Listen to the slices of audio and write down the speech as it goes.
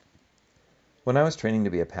When I was training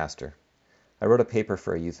to be a pastor, I wrote a paper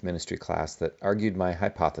for a youth ministry class that argued my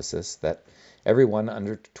hypothesis that everyone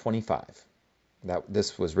under 25, that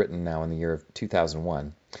this was written now in the year of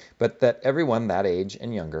 2001, but that everyone that age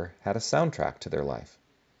and younger had a soundtrack to their life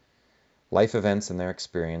events and their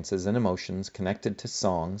experiences and emotions connected to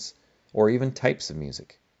songs or even types of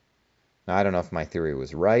music. Now, I don't know if my theory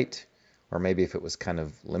was right, or maybe if it was kind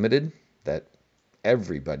of limited, that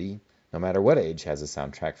everybody, no matter what age, has a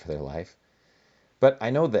soundtrack for their life. But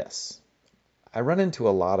I know this. I run into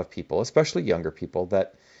a lot of people, especially younger people,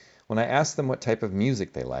 that when I ask them what type of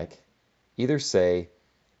music they like, either say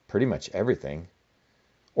pretty much everything,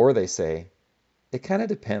 or they say, it kind of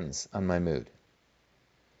depends on my mood.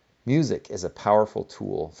 Music is a powerful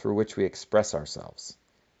tool through which we express ourselves,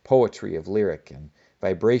 poetry of lyric and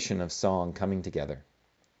vibration of song coming together.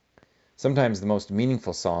 Sometimes the most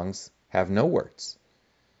meaningful songs have no words.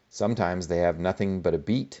 Sometimes they have nothing but a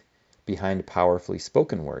beat behind powerfully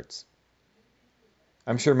spoken words.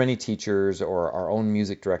 I'm sure many teachers or our own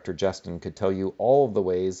music director Justin could tell you all of the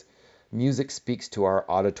ways music speaks to our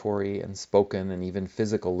auditory and spoken and even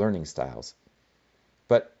physical learning styles.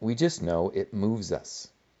 But we just know it moves us.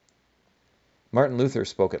 Martin Luther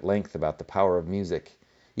spoke at length about the power of music,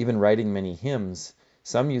 even writing many hymns,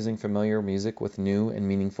 some using familiar music with new and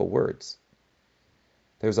meaningful words.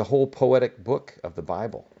 There's a whole poetic book of the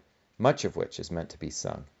Bible, much of which is meant to be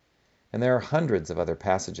sung. And there are hundreds of other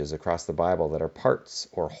passages across the Bible that are parts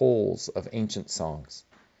or wholes of ancient songs.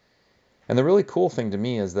 And the really cool thing to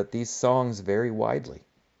me is that these songs vary widely.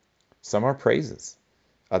 Some are praises,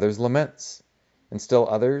 others laments, and still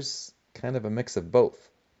others kind of a mix of both.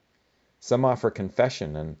 Some offer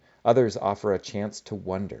confession and others offer a chance to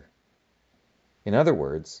wonder. In other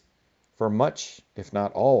words, for much, if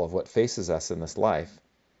not all, of what faces us in this life,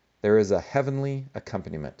 there is a heavenly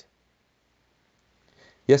accompaniment.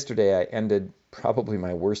 Yesterday I ended probably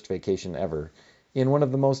my worst vacation ever in one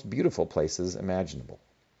of the most beautiful places imaginable.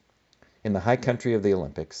 In the high country of the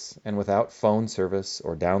Olympics, and without phone service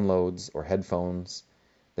or downloads or headphones,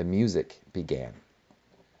 the music began.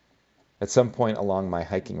 At some point along my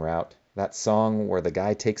hiking route, that song where the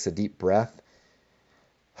guy takes a deep breath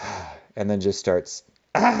and then just starts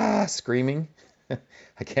screaming.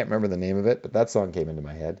 I can't remember the name of it, but that song came into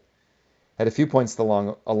my head. At a few points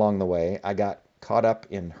along the way, I got caught up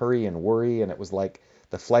in hurry and worry, and it was like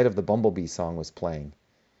the Flight of the Bumblebee song was playing,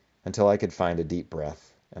 until I could find a deep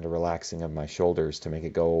breath and a relaxing of my shoulders to make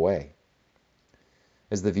it go away.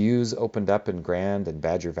 As the views opened up in Grand and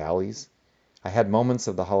Badger Valleys, I had moments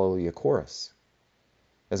of the Hallelujah Chorus.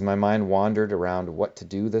 As my mind wandered around what to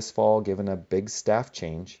do this fall given a big staff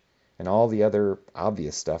change and all the other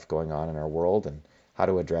obvious stuff going on in our world and how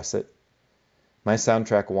to address it, my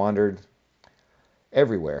soundtrack wandered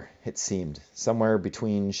everywhere, it seemed, somewhere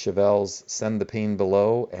between Chevelles' Send the Pain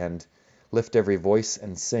Below and Lift Every Voice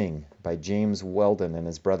and Sing by James Weldon and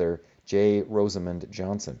his brother J. Rosamond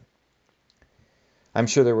Johnson. I'm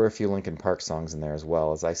sure there were a few Linkin Park songs in there as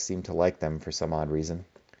well, as I seem to like them for some odd reason.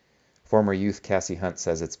 Former youth Cassie Hunt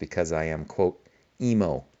says it's because I am, quote,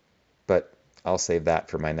 emo, but I'll save that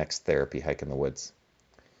for my next therapy hike in the woods.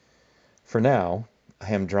 For now,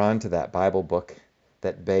 I am drawn to that Bible book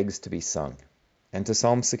that begs to be sung, and to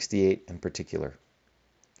Psalm 68 in particular.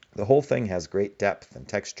 The whole thing has great depth and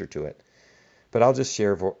texture to it, but I'll just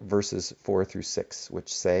share verses 4 through 6,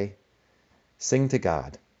 which say, Sing to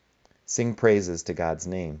God. Sing praises to God's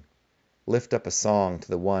name. Lift up a song to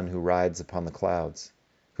the one who rides upon the clouds,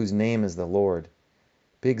 whose name is the Lord.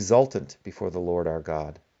 Be exultant before the Lord our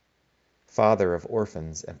God. Father of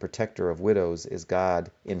orphans and protector of widows is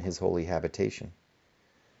God in his holy habitation.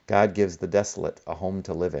 God gives the desolate a home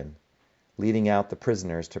to live in, leading out the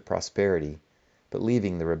prisoners to prosperity, but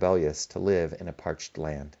leaving the rebellious to live in a parched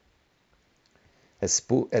land. As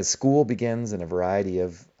school begins in a variety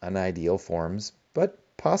of unideal forms, but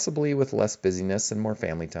possibly with less busyness and more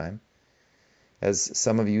family time, as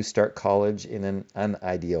some of you start college in an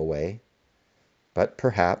unideal way, but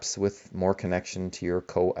perhaps with more connection to your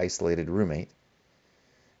co-isolated roommate,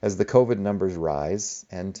 as the COVID numbers rise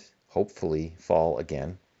and hopefully fall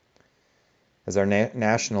again, as our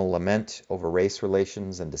national lament over race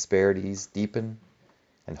relations and disparities deepen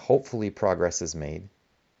and hopefully progress is made,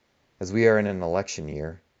 as we are in an election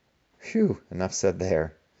year, enough said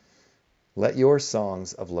there. Let your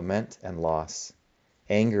songs of lament and loss,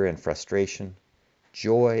 anger and frustration,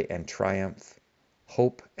 joy and triumph,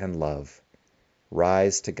 hope and love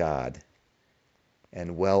rise to God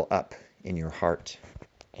and well up in your heart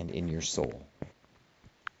and in your soul.